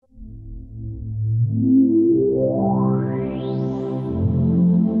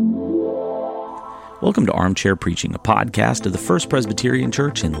Welcome to Armchair Preaching, a podcast of the First Presbyterian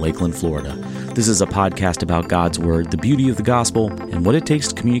Church in Lakeland, Florida. This is a podcast about God's Word, the beauty of the gospel, and what it takes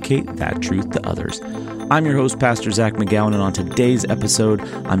to communicate that truth to others. I'm your host, Pastor Zach McGowan, and on today's episode,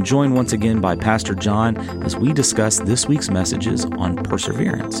 I'm joined once again by Pastor John as we discuss this week's messages on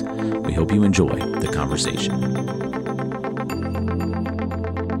perseverance. We hope you enjoy the conversation.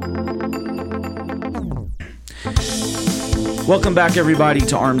 Welcome back, everybody,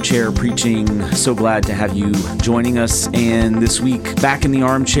 to Armchair Preaching. So glad to have you joining us. And this week, back in the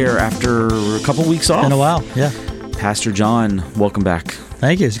armchair after a couple weeks off. Been a while, yeah. Pastor John, welcome back.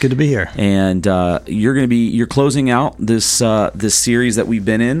 Thank you. It's good to be here. And you're closing out this series that we've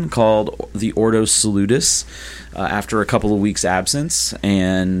been in called the Ordo Salutis after a couple of weeks' absence.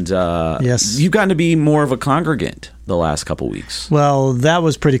 And yes, you've gotten to be more of a congregant the last couple of weeks. Well, that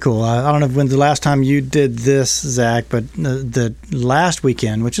was pretty cool. I don't know when the last time you did this, Zach, but the last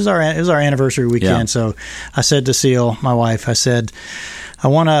weekend, which is our anniversary weekend. Yeah. So I said to Seal, my wife, I said, I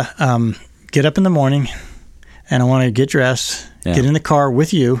want to get up in the morning and I want to get dressed, get in the car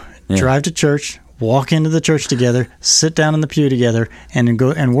with you, drive to church, walk into the church together, sit down in the pew together, and then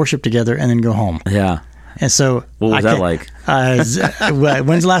go and worship together, and then go home. Yeah. And so, what was that like? When's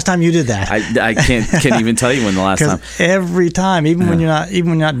the last time you did that? I can't even tell you when the last time. Every time, even when you're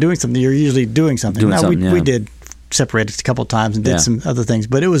not doing something, you're usually doing something. We did separate a couple of times and did some other things,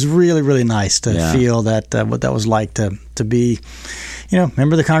 but it was really, really nice to feel that what that was like to be,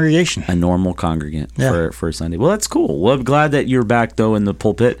 member of the congregation, a normal congregant for a Sunday. Well, that's cool. Well, I'm glad that you're back though in the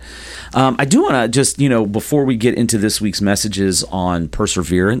pulpit. I do want to just before we get into this week's messages on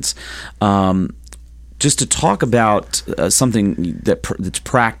perseverance. Just to talk about something that's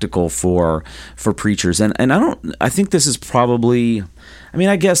practical for preachers, and I think this is probably,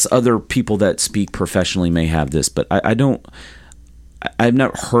 I guess other people that speak professionally may have this, but I've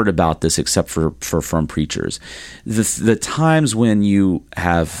never heard about this except from preachers. The times when you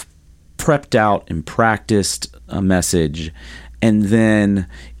have prepped out and practiced a message, and then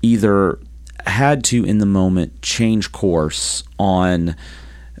either had to in the moment change course on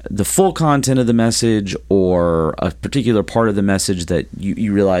the full content of the message or a particular part of the message that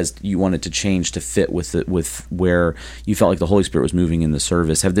you realized you wanted to change to fit with where you felt like the Holy Spirit was moving in the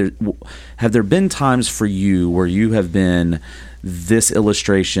service. Have there been times for you where you have been this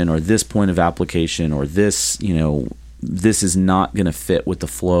illustration or this point of application or this is not going to fit with the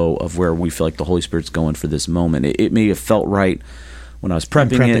flow of where we feel like the Holy Spirit's going for this moment? It may have felt right when I was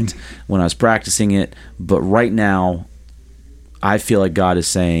prepping it, when I was practicing it, but right now I feel like God is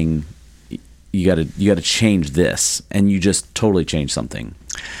saying you got to change this, and you just totally change something.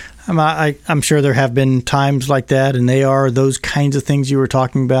 I'm sure there have been times like that, and they are those kinds of things you were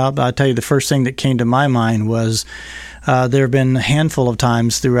talking about. But I tell you, the first thing that came to my mind was there have been a handful of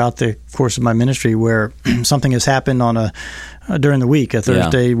times throughout the course of my ministry where something has happened on during the week, a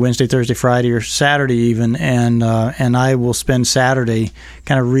Thursday, Wednesday, Thursday, Friday, or Saturday even, and I will spend Saturday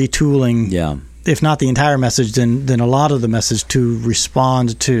kind of retooling. Yeah. If not the entire message, then a lot of the message to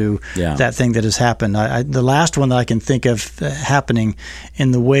respond to that thing that has happened. The last one that I can think of happening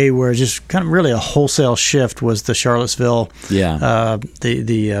in the way where just kind of really a wholesale shift was the Charlottesville. The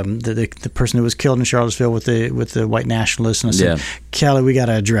person who was killed in Charlottesville with the white nationalists, and I said, Kelly, we got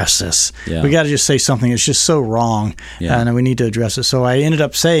to address this. We got to just say something that's just so wrong, and we need to address it. So I ended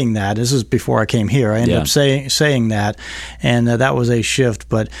up saying that. This is before I came here. I ended up saying that, and that was a shift,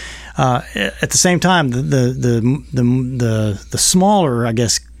 but. At the same time, the smaller, I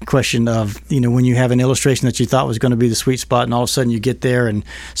guess, question of when you have an illustration that you thought was going to be the sweet spot, and all of a sudden you get there and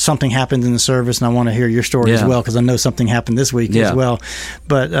something happened in the service, and I want to hear your story as well, because I know something happened this week as well,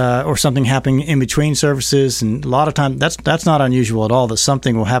 but or something happening in between services, and a lot of times that's not unusual at all, that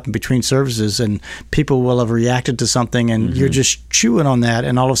something will happen between services and people will have reacted to something, and you're just chewing on that,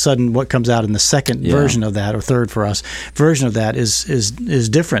 and all of a sudden what comes out in the second version of that, or third for us version of that is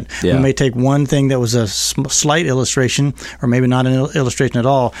different. We may take one thing that was a slight illustration, or maybe not an illustration at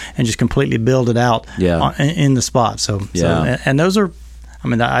all, and just completely build it out in the spot. So and those are,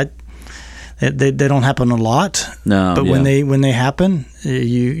 they don't happen a lot. No, but when they happen,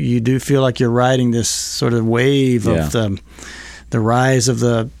 you do feel like you're riding this sort of wave of the rise of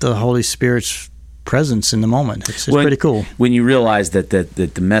the Holy Spirit's presence in the moment. It's pretty cool when you realize that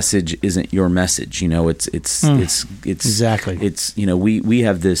the message isn't your message. It's exactly. It's we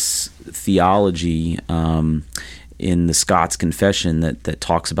have this theology in the Scots Confession that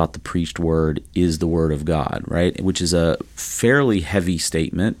talks about the preached word is the word of God, right? Which is a fairly heavy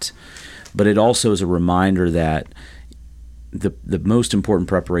statement, but it also is a reminder that the most important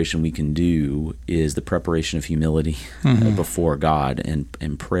preparation we can do is the preparation of humility before God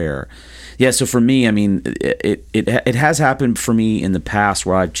and prayer. Yeah, so for me, I mean, it has happened for me in the past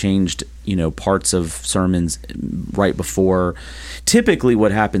where I've changed, parts of sermons right before. Typically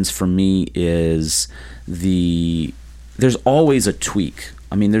what happens for me is there's always a tweak.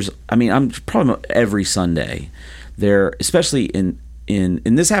 I'm probably every Sunday there, especially in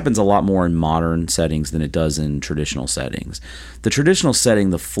this happens a lot more in modern settings than it does in traditional settings. The traditional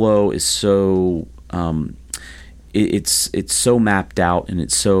setting, the flow is so it's so mapped out and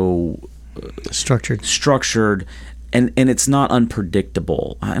it's so structured, and it's not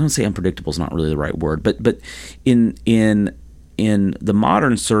unpredictable. I don't say unpredictable is not really the right word, but in the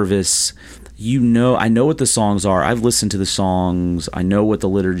modern service, I know what the songs are. I've listened to the songs. I know what the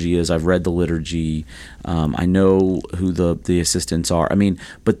liturgy is. I've read the liturgy. I know who the assistants are.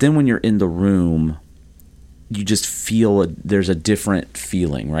 But then when you're in the room, you just feel there's a different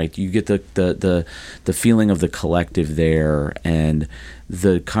feeling, right? You get the feeling of the collective there, and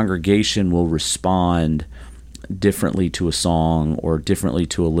the congregation will respond differently to a song or differently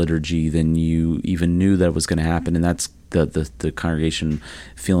to a liturgy than you even knew that was going to happen, and that's the congregation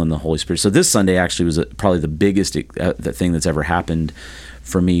feeling the Holy Spirit. So this Sunday actually was probably the biggest thing that's ever happened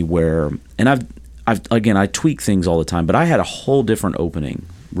for me. And I tweak things all the time, but I had a whole different opening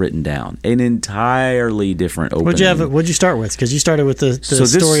written down, an entirely different opening. What'd you start with? Because you started with the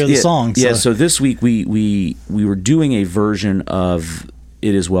story of the song. So. Yeah. So this week we were doing a version of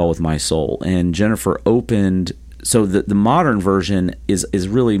 "It Is Well with My Soul," and Jennifer opened. So the modern version is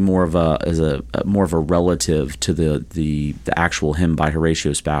really more of a relative to the actual hymn by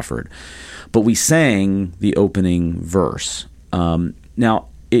Horatio Spafford, but we sang the opening verse. Now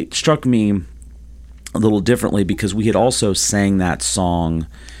it struck me a little differently because we had also sang that song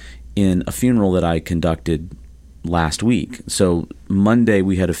in a funeral that I conducted last week. So Monday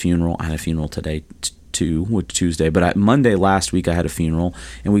we had a funeral. I had a funeral today. Tuesday, but Monday last week I had a funeral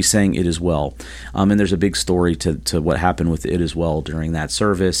and we sang "It Is Well," and there's a big story to what happened with "It Is Well" during that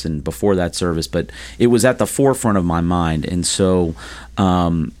service and before that service, but it was at the forefront of my mind. And so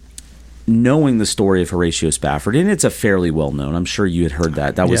knowing the story of Horatio Spafford, and it's a fairly well known, I'm sure you had heard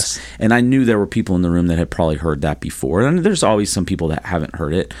that was, and I knew there were people in the room that had probably heard that before, and there's always some people that haven't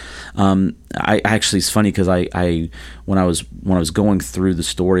heard it. I actually, it's funny because I when I was going through the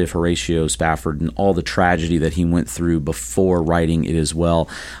story of Horatio Spafford and all the tragedy that he went through before writing "It Is Well,"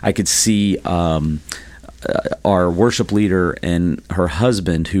 I could see our worship leader and her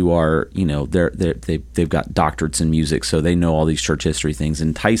husband, who are, they've got doctorates in music, so they know all these church history things.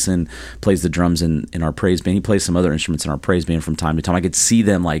 And Tyson plays the drums in our praise band. He plays some other instruments in our praise band from time to time. I could see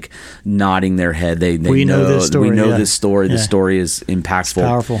them like nodding their head. They know this story. We know this story. Yeah. The story is impactful. It's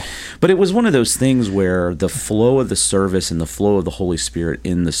powerful. But it was one of those things where the flow of the service and the flow of the Holy Spirit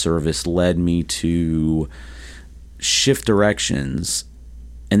in the service led me to shift directions.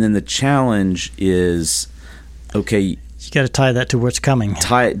 And then the challenge is, okay, you got to tie that to what's coming.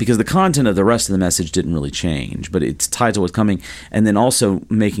 Because the content of the rest of the message didn't really change, but it's tied to what's coming. And then also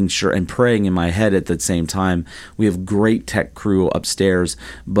making sure and praying in my head at the same time. We have great tech crew upstairs,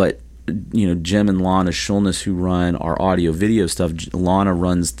 but Jim and Lana Schulness, who run our audio video stuff. Lana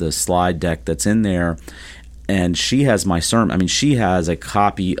runs the slide deck that's in there, and she has my sermon. She has a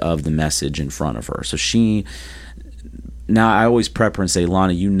copy of the message in front of her. So now I always prep her and say,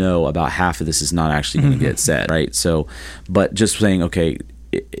 Lana, about half of this is not actually going to get said, right? So, but just saying, okay,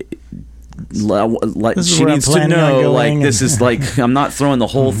 she needs to know, this is like, I'm not throwing the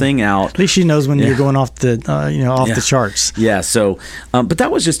whole thing out. At least she knows when you're going off the, the charts. Yeah. So, but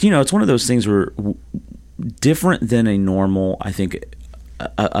that was just, it's one of those things where different than a normal, I think,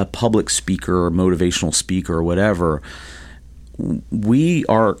 a public speaker or motivational speaker or whatever. We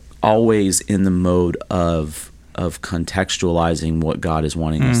are always in the mode of contextualizing what God is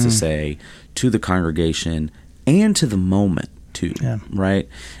wanting us to say to the congregation and to the moment too, right?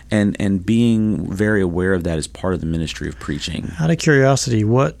 And being very aware of that is part of the ministry of preaching. Out of curiosity,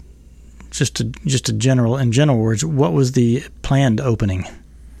 what in general words, what was the planned opening?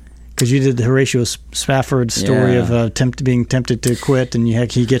 Because you did the Horatio Spafford story of being tempted to quit, and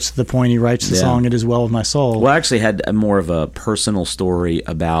he gets to the point, he writes the song "It Is Well with My Soul." Well, I actually had more of a personal story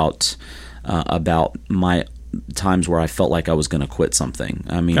about my times where I felt like I was going to quit something.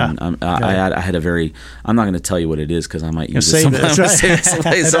 I had a very. I'm not going to tell you what it is because I might use it someplace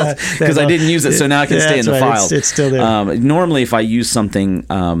else because I didn't use it, so now I can stay in the files. It's still there. Normally, if I use something,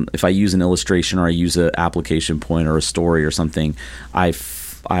 if I use an illustration or I use an application point or a story or something,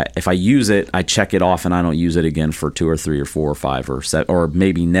 if I use it, I check it off and I don't use it again for 2 or 3 or 4 or 5 or 7 or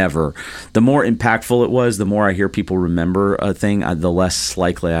maybe never. The more impactful it was, the more I hear people remember a thing, the less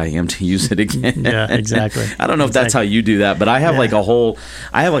likely I am to use it again. Yeah, exactly. I don't know if that's how you do that, but I have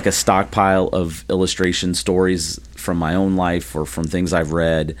like a stockpile of illustration stories from my own life or from things I've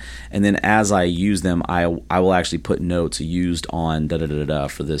read, and then as I use them, I will actually put notes used on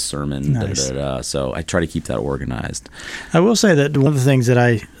for this sermon. Nice. So I try to keep that organized. I will say that one of the things that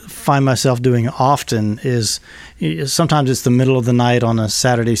I find myself doing often is sometimes it's the middle of the night on a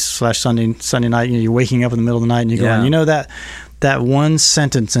Saturday/Sunday night. You're waking up in the middle of the night and you're going, that one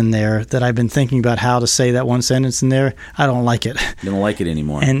sentence in there that I've been thinking about how to say that one sentence in there, I don't like it. You don't like it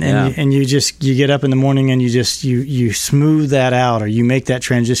anymore. And you get up in the morning and you smooth that out, or you make that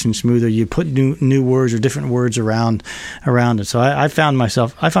transition smoother. You put new words or different words around it. So I find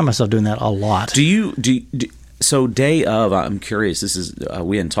myself doing that a lot. So day of, I'm curious, this is,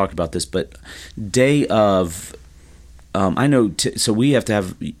 we hadn't talked about this, but day of, I know, so we have to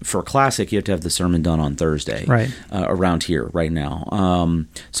have, for Classic, you have to have the sermon done on Thursday. Right. Around here right now.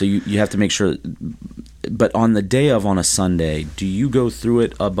 So you have to make sure, but on the day of, on a Sunday, do you go through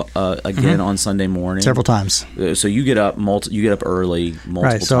it again on Sunday morning? Several times. So you get up early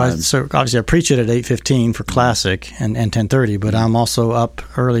multiple times. So obviously I preach it at 8:15 for Classic and 10:30, but I'm also up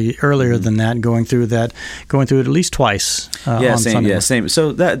earlier than that, going through it at least twice. On Sunday. Same.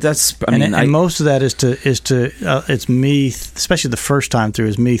 So that's. And most of that is it's me, especially the first time through,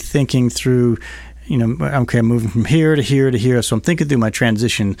 is me thinking through. Okay, I'm moving from here to here to here. So I'm thinking through my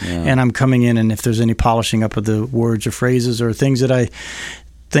transition, and I'm coming in, and if there's any polishing up of the words or phrases or things that I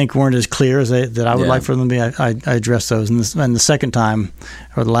think weren't as clear as that I would like for them to be, I address those. And the second time,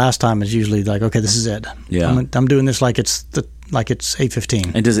 or the last time, is usually like, okay, this is it. Yeah. I'm doing this like it's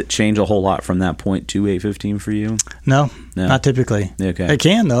 8:15. And does it change a whole lot from that point to 8:15 for you? No, not typically. Okay. It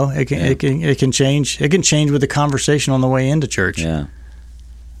can though. It can change. It can change with the conversation on the way into church. Yeah.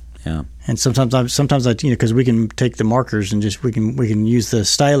 Yeah. And sometimes I because we can take the markers and just we can use the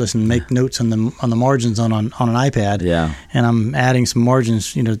stylus and make notes on the margins on an iPad. Yeah. And I'm adding some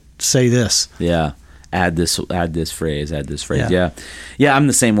margins. Say this. Yeah. Add this phrase. Yeah. I'm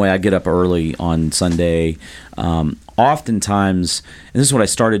the same way. I get up early on Sunday. Oftentimes, and this is what I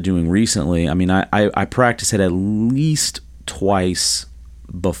started doing recently. I mean, I practice it at least twice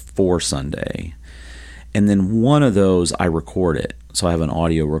before Sunday, and then one of those I record it. So I have an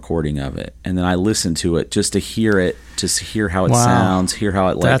audio recording of it, and then I listen to it just to hear it, just to hear how it sounds, hear how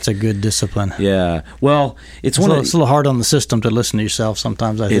it. That's a good discipline. Yeah. Well, it's a little hard on the system to listen to yourself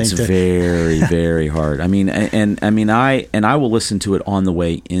sometimes. I think it's very, very hard. I mean, I will listen to it on the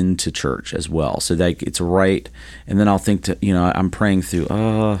way into church as well. So that it's right, and then I'll think I'm praying through.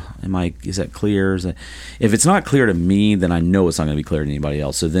 Is that clear? If it's not clear to me, then I know it's not going to be clear to anybody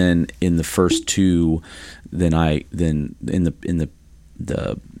else. So then in the first two, then in the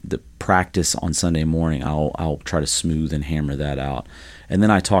practice on Sunday morning, I'll try to smooth and hammer that out, and then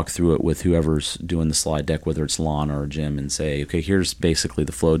I talk through it with whoever's doing the slide deck, whether it's Lon or Jim, and say, okay, here's basically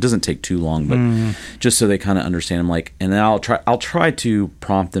the flow. It doesn't take too long, but just so they kind of understand. I'm like, and then I'll try to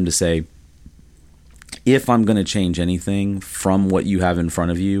prompt them to say, if I'm going to change anything from what you have in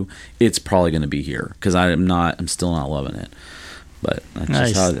front of you, it's probably going to be here, because I'm still not loving it. But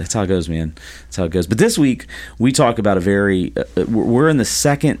that's how it goes, man. That's how it goes. But this week, we talk about we're in the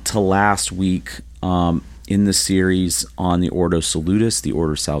second to last week in the series on the Ordo Salutis, the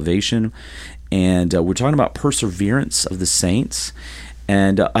Order of Salvation. And we're talking about perseverance of the saints.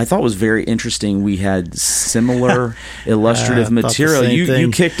 And I thought it was very interesting. We had similar illustrative material.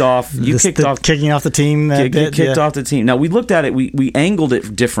 You kicked off. Kicking off the team. Kicked off the team. Now we looked at it. We angled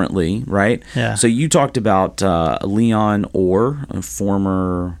it differently, right? Yeah. So you talked about Leon Orr, a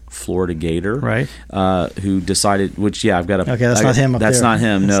former Florida Gator, right? Who decided. I've got a. Okay, that's not him. That's not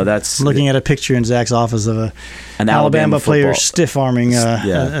him. No, that's looking at a picture in Zach's office of an Alabama player stiff arming.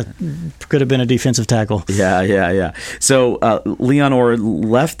 Could have been a defensive tackle. Yeah. So Leon Orr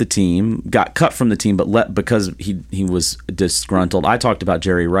left the team, got cut from the team, but because he was disgruntled. I talked about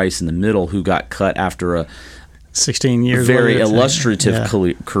Jerry Rice in the middle, who got cut after a 16 years very illustrative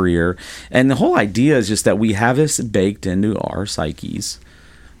career. And the whole idea is just that we have this baked into our psyches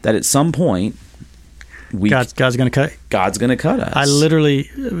that at some point God's going to cut. God's going to cut us.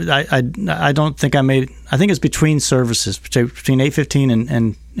 I don't think I made. I think it's between services, between 8:15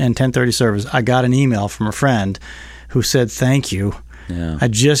 and 10:30 service. I got an email from a friend who said thank you Yeah. I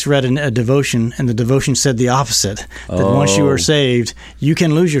just read a devotion, and the devotion said the opposite. That once you are saved, you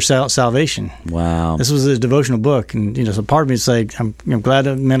can lose your salvation. Wow. This was a devotional book, and so part of me is like, I'm glad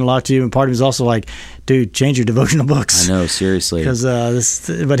it meant a lot to you, and part of me is also like, dude, change your devotional books. I know, seriously. Because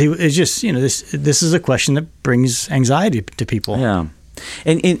it's just this is a question that brings anxiety to people. Yeah,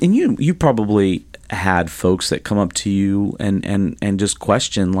 and you probably had folks that come up to you and just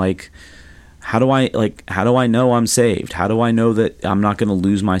question, like, how do I know I'm saved? How do I know that I'm not going to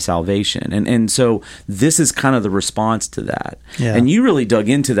lose my salvation? And so this is kind of the response to that. Yeah. And you really dug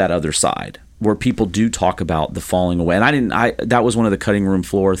into that other side where people do talk about the falling away. And that was one of the cutting room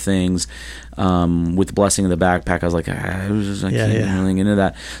floor things with the blessing of the backpack. I was like, I can't really get into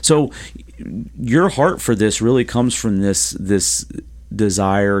that. So your heart for this really comes from this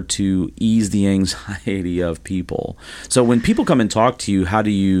desire to ease the anxiety of people. So when people come and talk to you, how do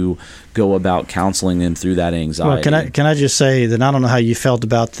you go about counseling them through that anxiety? Well, can I just say that I don't know how you felt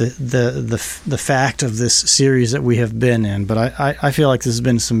about the fact of this series that we have been in, but I feel like this has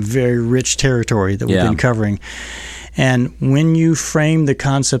been some very rich territory that we've been covering. And when you frame the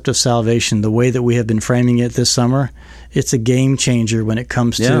concept of salvation the way that we have been framing it this summer, it's a game changer when it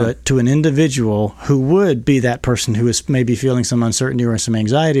comes to an individual who would be that person who is maybe feeling some uncertainty or some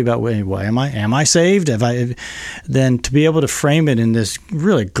anxiety about, well, am I saved? Then to be able to frame it in this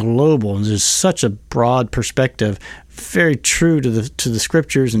really global, and there's such a broad perspective, very true to the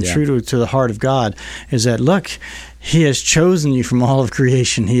scriptures and true to the heart of God, is that, look, He has chosen you from all of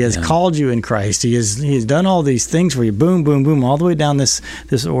creation. He has called you in Christ. He has done all these things for you. Boom, boom, boom, all the way down this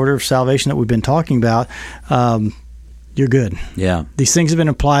order of salvation that we've been talking about. You're good. Yeah. These things have been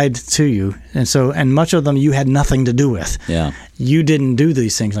applied to you, and much of them you had nothing to do with. Yeah. You didn't do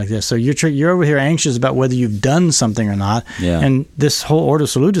these things like this. So you're over here anxious about whether you've done something or not. Yeah. And this whole Ordo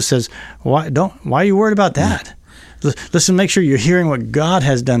Salutis says, why are you worried about that? Listen, make sure you're hearing what God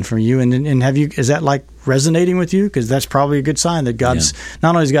has done for you, and is that like resonating with you? Because that's probably a good sign that God's not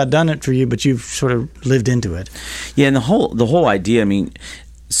only has God done it for you, but you've sort of lived into it. Yeah, and the whole idea. I mean,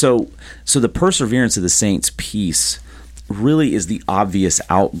 so the perseverance of the saints' piece really is the obvious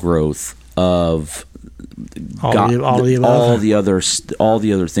outgrowth of all the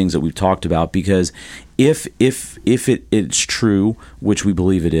other things that we've talked about. Because if it's true, which we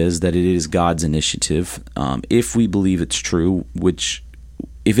believe it is, that it is God's initiative, if we believe it's true,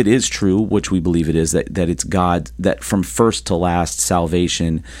 if it is true, which we believe it is, that it's God, that from first to last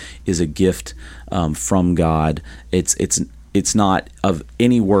salvation is a gift from God. It's not of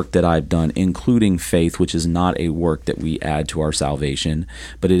any work that I've done, including faith, which is not a work that we add to our salvation,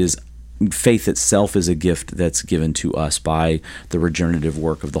 but it is faith itself is a gift that's given to us by the regenerative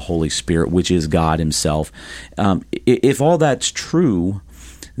work of the Holy Spirit, which is God Himself. If all that's true,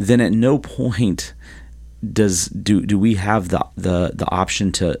 then at no point do we have the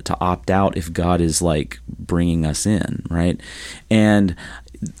option to opt out if God is like bringing us in, right? And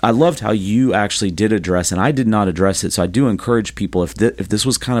I loved how you actually did address, and I did not address it. So I do encourage people, if this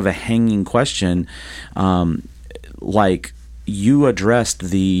was kind of a hanging question, like you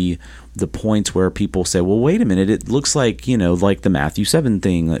addressed the points where people say, well, wait a minute, it looks like, like the Matthew 7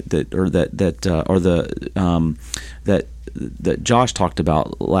 thing that Josh talked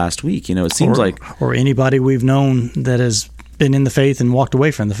about last week. It seems or anybody we've known that has been in the faith and walked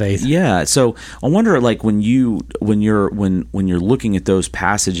away from the faith. Yeah. So I wonder, like, when you're looking at those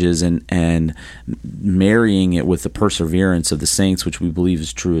passages and marrying it with the perseverance of the saints, which we believe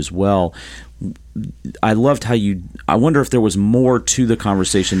is true as well. I loved how I wonder if there was more to the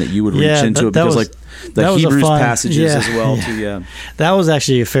conversation that you would reach into it, because the Hebrews passages as well too. Yeah. That was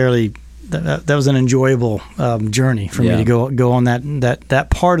actually that was an enjoyable journey for me to go on that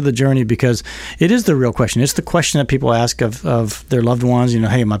part of the journey, because it is the real question. It's the question that people ask of their loved ones.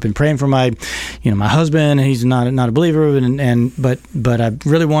 Hey, I've been praying for my husband, and he's not a believer, but I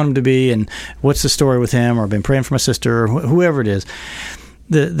really want him to be. And what's the story with him? Or I've been praying for my sister, or whoever it is.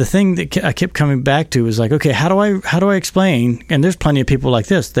 The thing that I kept coming back to is like, okay, how do I explain? And there's plenty of people like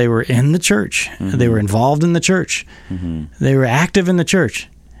this. They were in the church. Mm-hmm. They were involved in the church. Mm-hmm. They were active in the church.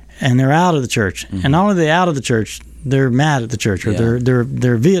 And they're out of the church, and not only are they out of the church, they're mad at the church, or they're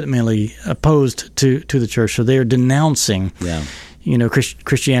vehemently opposed to the church. So they are denouncing,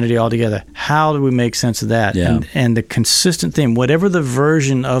 Christianity altogether. How do we make sense of that? Yeah. And the consistent theme, whatever the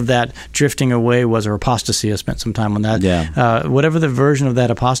version of that drifting away was, or apostasy, I spent some time on that. Yeah. Whatever the version of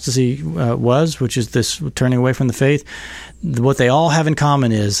that apostasy was, which is this turning away from the faith, what they all have in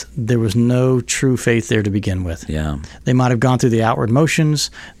common is there was no true faith there to begin with. Yeah. They might have gone through the outward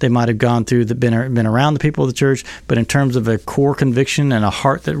motions. They might have gone through been around the people of the church, but in terms of a core conviction and a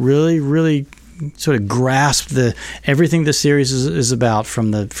heart that really, really sort of grasped everything this series is about,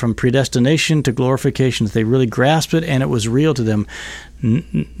 from predestination to glorification. They really grasped it, and it was real to them.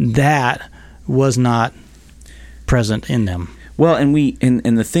 That was not present in them. Well, and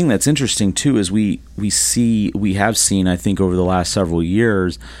the thing that's interesting too is we have seen, I think, over the last several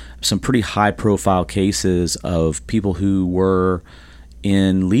years, some pretty high profile cases of people who were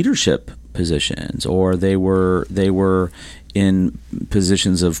in leadership positions, or they were in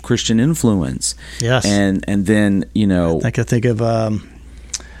positions of Christian influence. Yes. And then, I could think of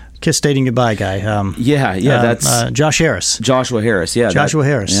Kiss Dating Goodbye guy. That's Joshua Harris. Joshua Harris, yeah. Joshua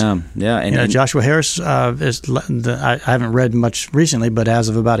Harris. Yeah. And Joshua Harris I haven't read much recently, but as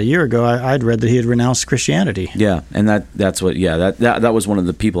of about a year ago, I'd read that he had renounced Christianity. Yeah, and that's what. Yeah, that was one of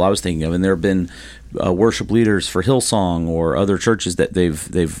the people I was thinking of, and there have been worship leaders for Hillsong or other churches that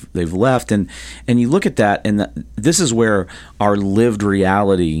they've left, and you look at that, and this is where our lived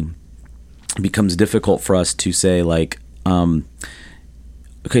reality becomes difficult for us to say, like.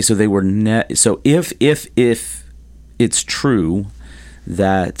 Okay, so they were so if it's true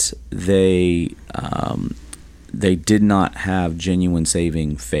that they did not have genuine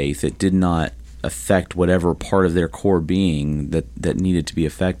saving faith, it did not affect whatever part of their core being that needed to be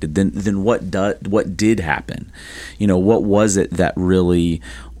affected, then what did happen? What was it that really?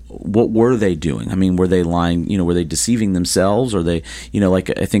 What were they doing? I mean, were they lying? Were they deceiving themselves? Or they, like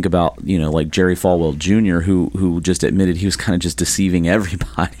I think about, like Jerry Falwell Jr., who just admitted he was kind of just deceiving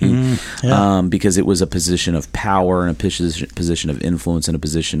everybody, because it was a position of power and a position of influence and a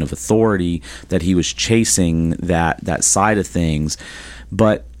position of authority that he was chasing that side of things.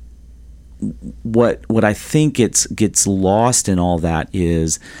 But what I think gets lost in all that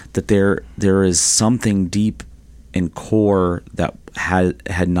is that there is something deep and core that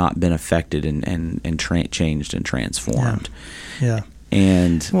had not been affected and changed and transformed. Yeah.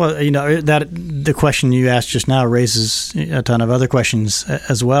 And well, that the question you asked just now raises a ton of other questions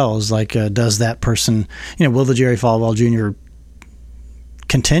as well. Is like, does that person, will the Jerry Falwell Jr.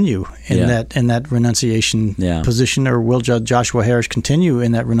 continue in that renunciation position, or will Joshua Harris continue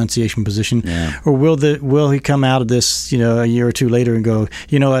in that renunciation position, or will he come out of this, a year or two later and go,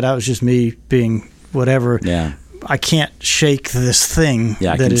 what, that was just me being whatever. Yeah. I can't shake this thing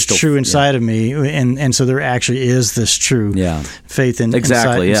that is true inside of me, and so there actually is this true faith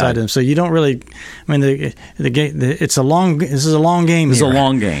inside of them. So you don't really. I mean, the game. This is a long game. This is a long game.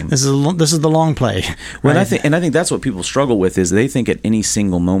 This is the long play. Well, right? I think that's what people struggle with, is they think at any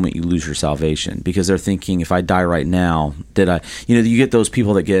single moment you lose your salvation, because they're thinking, if I die right now, did I? You get those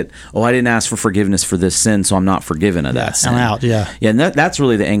people that get, I didn't ask for forgiveness for this sin, so I'm not forgiven of that sin. I'm out. Yeah. And that's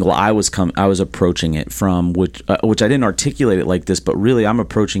really the angle I was approaching it from, which I didn't articulate it like this, but really I'm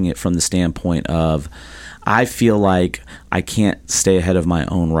approaching it from the standpoint of, I feel like I can't stay ahead of my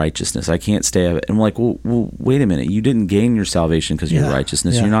own righteousness. I can't stay ahead. And I'm like, well, wait a minute. You didn't gain your salvation because of your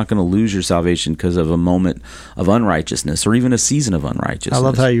righteousness. You're not going to lose your salvation because of a moment of unrighteousness or even a season of unrighteousness. I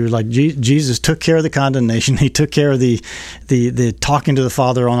love how you were like, Jesus took care of the condemnation. He took care of the talking to the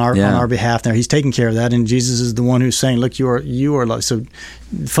Father on our behalf. Now He's taking care of that, and Jesus is the one who's saying, look, you are like, so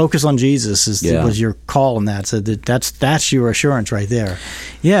focus on Jesus was your call in that. So that's your assurance right there.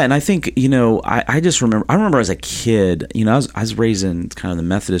 Yeah, and I think, I just remember as a kid, I was raised in kind of the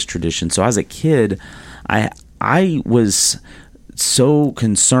Methodist tradition. So as a kid, I was so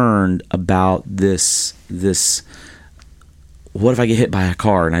concerned about this. What if I get hit by a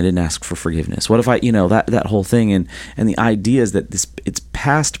car and I didn't ask for forgiveness? What if I, that whole thing, and the idea is that it's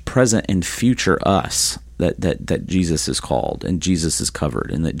past, present, and future us that Jesus is called and Jesus is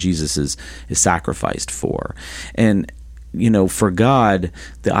covered and that Jesus is sacrificed for, and for God,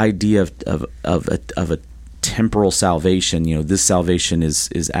 the idea of a temporal salvation, this salvation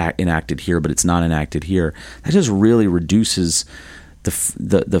is enacted here, but it's not enacted here. That just really reduces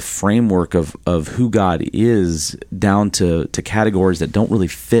the framework of who God is down to categories that don't really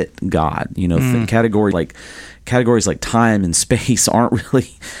fit God. Categories like time and space aren't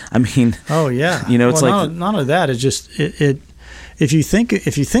really. I mean, it's none of that. It's just it. If you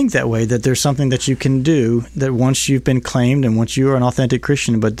think that way, that there's something that you can do, that once you've been claimed and once you are an authentic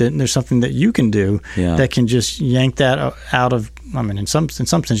Christian, but then there's something that you can do that can just yank that out of. I mean, in some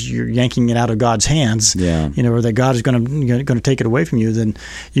sense, you're yanking it out of God's hands. Or that God is going to take it away from you. Then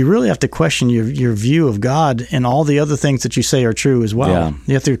you really have to question your view of God and all the other things that you say are true as well.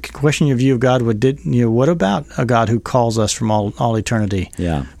 You have to question your view of God. What about a God who calls us from all eternity?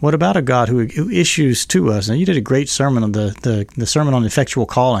 What about a God who issues to us? And you did a great sermon on the sermon on effectual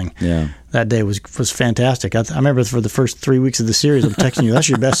calling. That day was fantastic. I remember for the first 3 weeks of the series, I'm texting you, that's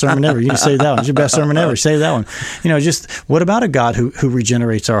your best sermon ever. You need to say that one. It's your best sermon ever. Say that one. Just what about a God who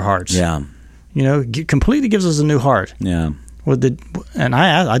regenerates our hearts? completely gives us a new heart. Yeah. And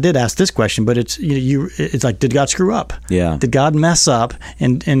I did ask this question, but it's it's like, did God screw up? Yeah. Did God mess up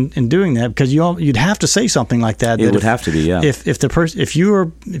in doing that? Because you'd have to say something like that. It would have to be, yeah.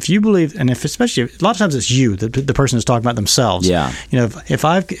 If you believe, and especially a lot of times it's you, the person is talking about themselves. Yeah. If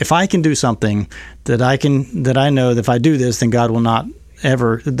I can do something that I know that if I do this, then God will not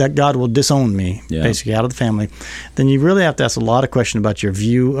that God will disown me, basically, out of the family, then you really have to ask a lot of questions about your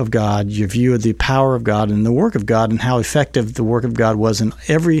view of God, your view of the power of God and the work of God, and how effective the work of God was in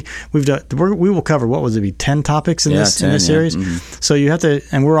we will cover, what was it, 10 topics in this series? Mm-hmm. So you have to,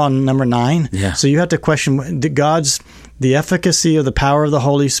 and we're on number 9. Yeah. So you have to question the efficacy of the power of the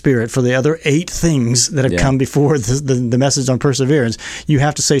Holy Spirit for the other 8 things that have come before the message on perseverance. You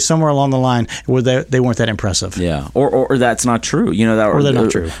have to say somewhere along the line where they weren't that impressive. Yeah, or that's not true. Or they're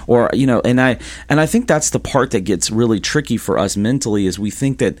not true. Or and I think that's the part that gets really tricky for us mentally, is we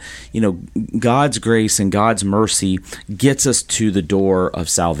think that God's grace and God's mercy gets us to the door of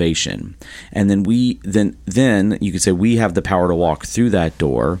salvation, and then then you could say we have the power to walk through that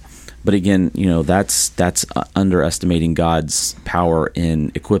door. But again, that's underestimating God's power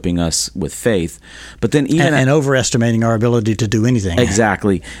in equipping us with faith. But then and overestimating our ability to do anything.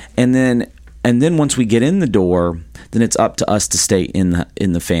 Exactly. And then once we get in the door, then it's up to us to stay in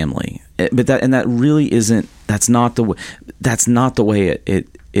the family. That really isn't. That's not the way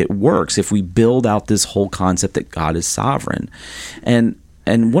it works. If we build out this whole concept that God is sovereign, and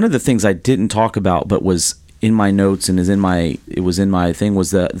one of the things I didn't talk about, but was in my notes and it was in my thing, was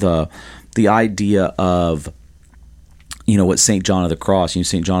the idea of what St. John of the Cross.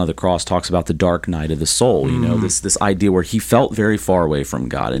 St. John of the Cross talks about the dark night of the soul. This idea where he felt very far away from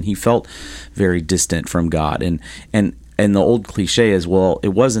God and he felt very distant from God. And the old cliche is, well, it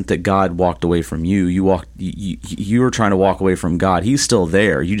wasn't that God walked away from you. You were trying to walk away from God. He's still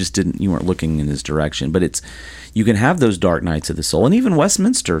there. You weren't looking in his direction. But you can have those dark nights of the soul. And even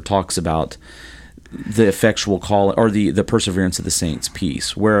Westminster talks about the effectual call, or the perseverance of the saints'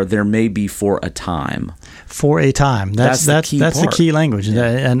 peace, where there may be for a time. For a time. That's the key language. Yeah.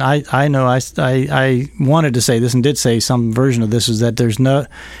 And I know I wanted to say this and did say some version of this, is that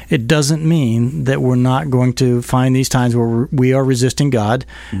it doesn't mean that we're not going to find these times where we are resisting God.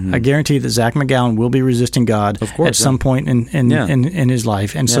 Mm-hmm. I guarantee that Zach McGowan will be resisting God at some point in his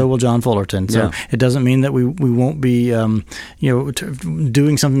life, and so will John Fullerton. So it doesn't mean that we won't be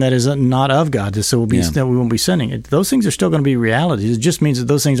doing something that is not of God. So that we won't be sinning. Those things are still going to be realities. It just means that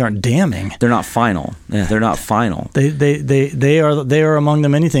those things aren't damning. They're not final. Yeah, they're not final. They are among the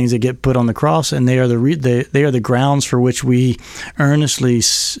many things that get put on the cross, and they are the grounds for which we earnestly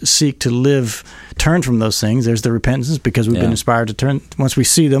seek to turn from those things. There's the repentance, because we've been inspired to turn. Once we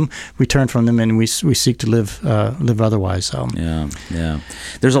see them, we turn from them, and we seek to live otherwise. So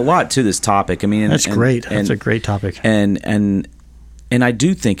there's a lot to this topic. I mean, that's great. That's a great topic. And I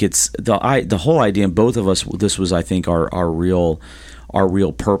do think it's the whole idea, and both of us, this was, I think, our real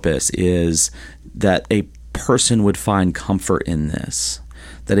purpose, is that a person would find comfort in this,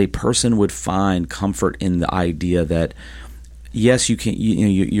 that a person would find comfort in the idea that, yes, you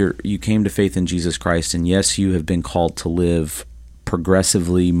came to faith in Jesus Christ, and yes, you have been called to live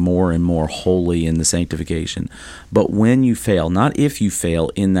progressively more and more holy in the sanctification. But when you fail, not if you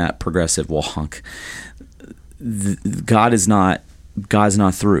fail in that progressive walk, God's not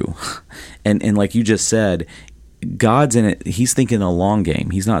through. And like you just said, God's in it. He's thinking a long game.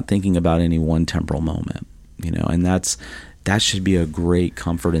 He's not thinking about any one temporal moment, and that should be a great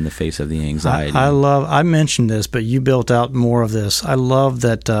comfort in the face of the anxiety. I mentioned this, but you built out more of this. I love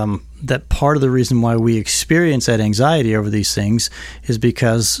that that part of the reason why we experience that anxiety over these things is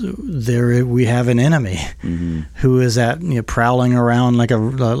because we have an enemy who is prowling around like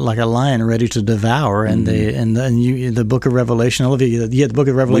a lion ready to devour. And the Book of Revelation, I love you had the Book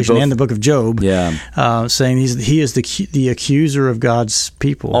of Revelation and the Book of Job, saying he is the accuser of God's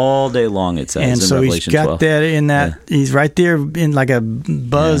people all day long. It says, and so Revelation he's got 12. That in that he's right there in like a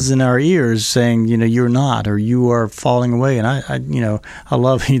buzz in our ears, saying you're not, or you are falling away. And I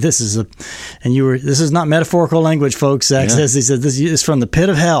love this is not metaphorical language, folks. Zach says, he said, this is from the pit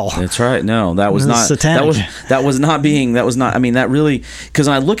of hell. That's right. No, that was not satanic. That was not. I mean, that really, because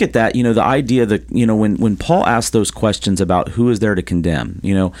when I look at that, the idea that when Paul asks those questions about who is there to condemn,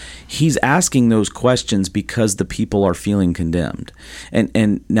 he's asking those questions because the people are feeling condemned,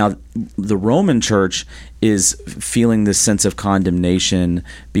 and now the Roman church is feeling this sense of condemnation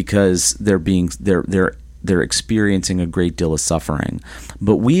because they're experiencing a great deal of suffering.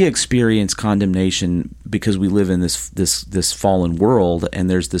 But we experience condemnation because we live in this fallen world, and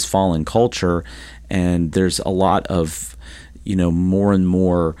there's this fallen culture, and there's a lot of more and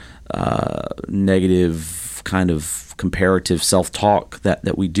more negative kind of comparative self-talk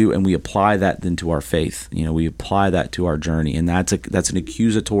that we do, and we apply that then to our faith. We apply that to our journey, and that's an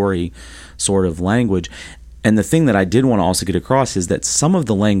accusatory sort of language. And the thing that I did want to also get across is that some of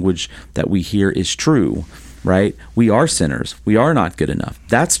the language that we hear is true, right? We are sinners. We are not good enough.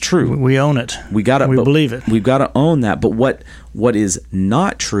 That's true. We own it. We believe it. We've got to own that. But what is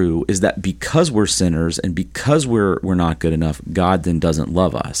not true is that because we're sinners and because we're not good enough, God then doesn't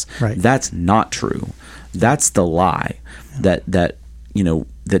love us. Right. That's not true. That's the lie. That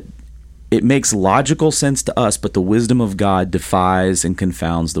it makes logical sense to us, but the wisdom of God defies and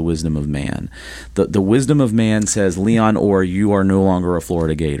confounds the wisdom of man. The wisdom of man says, Leon Orr, you are no longer a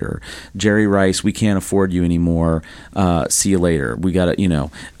Florida Gator. Jerry Rice, we can't afford you anymore. See you later. We got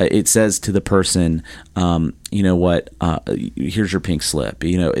to, it says to the person, here's your pink slip.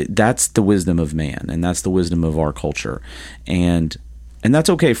 That's the wisdom of man, and that's the wisdom of our culture. And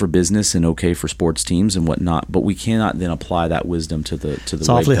that's okay for business and okay for sports teams and whatnot, but we cannot then apply that wisdom to the. It's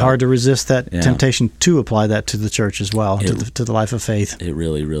awfully hard to resist that temptation to apply that to the church as well, to the life of faith. It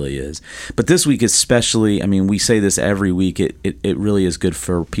really, really is. But this week especially, we say this every week, it really is good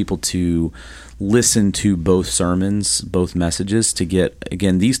for people to listen to both sermons, both messages, to get,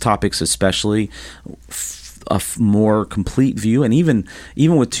 again, these topics especially, a more complete view. And even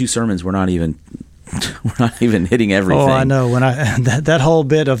with two sermons, we're not even hitting everything. Oh, I know. When that whole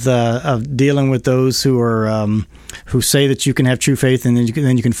bit of dealing with those who are who say that you can have true faith and then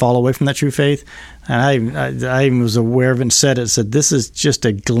you can fall away from that true faith. And I was aware of it and said this is just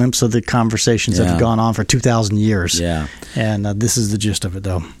a glimpse of the conversations that have gone on for 2,000 years. Yeah. And this is the gist of it,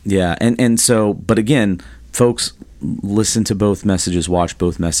 though. Yeah. And so, but again, folks, listen to both messages, watch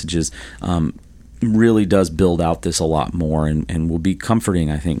both messages. Really does build out this a lot more and will be comforting,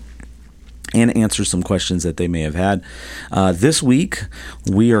 I think, and answer some questions that they may have had. This week,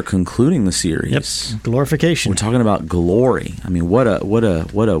 we are concluding the series. Yep. Glorification. We're talking about glory. What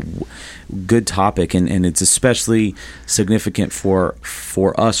a good topic, and it's especially significant for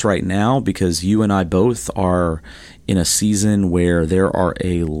us right now because you and I both are in a season where there are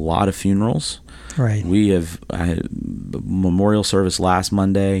a lot of funerals. Right. We have memorial service last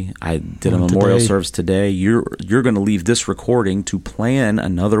Monday. I did a memorial service today. You're going to leave this recording to plan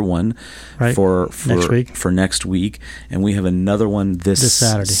another one for next week, and we have another one this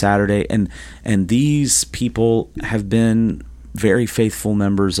Saturday. And these people have been very faithful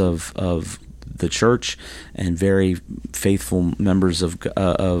members of the church and very faithful members of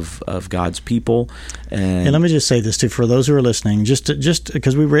God's people. And let me just say this too, for those who are listening, just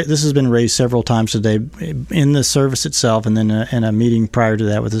because this has been raised several times today in the service itself, and then in a meeting prior to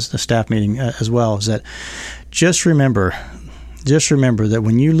that with a staff meeting as well, is that just remember that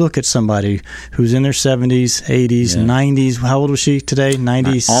when you look at somebody who's in their 70s, 80s, 90s, how old was she today?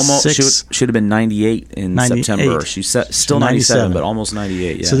 96? Almost, should have been 98 in 98. September. She's still 97, but almost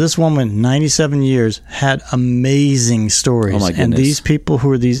 98. Yeah. So this woman, 97 years, had amazing stories. Oh my goodness. And these people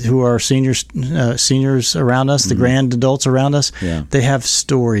who are seniors around us, the grand adults around us, they have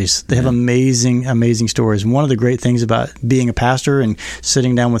stories. They have amazing stories. And one of the great things about being a pastor and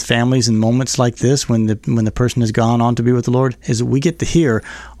sitting down with families in moments like this, when the person has gone on to be with the Lord, is that we get to hear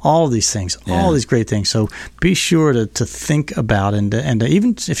all of these things, all these great things. So be sure to think about and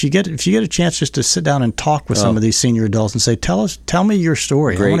even if you get a chance just to sit down and talk with some of these senior adults and say, tell me your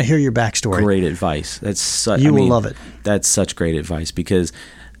story. I want to hear your backstory. Great advice. You will love it. That's such great advice because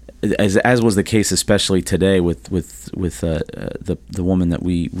as was the case, especially today with the woman that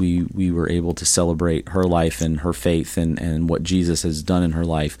we were able to celebrate her life and her faith and what Jesus has done in her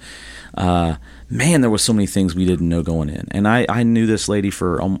life. Man, there was so many things we didn't know going in, and I knew this lady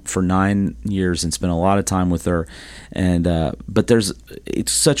for 9 years and spent a lot of time with her, and but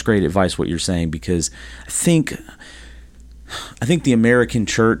it's such great advice what you're saying, because I think the American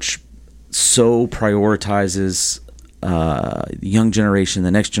church so prioritizes the young generation,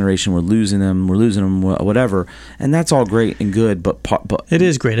 the next generation. We're losing them, whatever, and that's all great and good. But it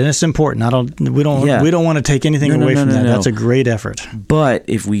is great and it's important. We don't want to take anything away from that. That's a great effort. But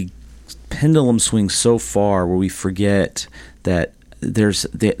if we pendulum swings so far where we forget that there's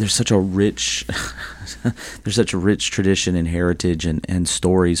such a rich tradition and heritage and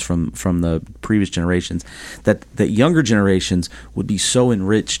stories from the previous generations that younger generations would be so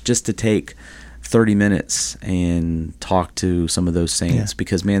enriched just to take 30 minutes and talk to some of those saints,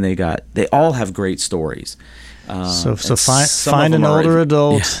 because man, they all have great stories. So find an older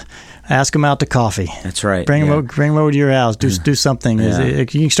adult Ask them out to coffee. That's right. Bring them over to your house. Do something. Yeah. You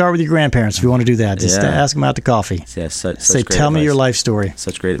can start with your grandparents if you want to do that. Just ask them out to coffee. Yes, such say, great tell advice. Me your life story.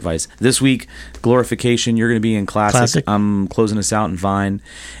 Such great advice. This week, Glorification. You're going to be in Classic. I'm closing us out in Vine.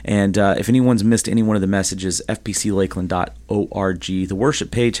 And if anyone's missed any one of the messages, fpclakeland.org. The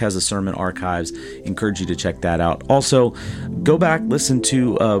worship page has a sermon archives. Encourage you to check that out. Also, go back, listen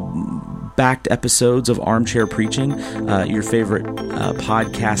to backed episodes of Armchair Preaching, your favorite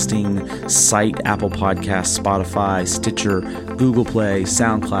podcasting site, Apple Podcasts, Spotify, Stitcher, Google Play,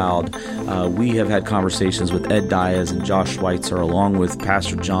 SoundCloud. We have had conversations with Ed Diaz and Josh Schweitzer, along with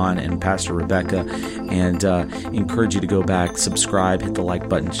Pastor John and Pastor Rebecca, and encourage you to go back, subscribe, hit the like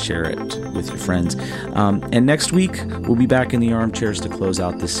button, share it with your friends. And next week, we'll be back in the armchairs to close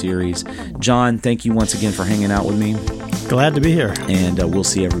out this series. John, thank you once again for hanging out with me. Glad to be here. And we'll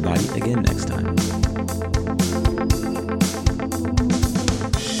see everybody again next time.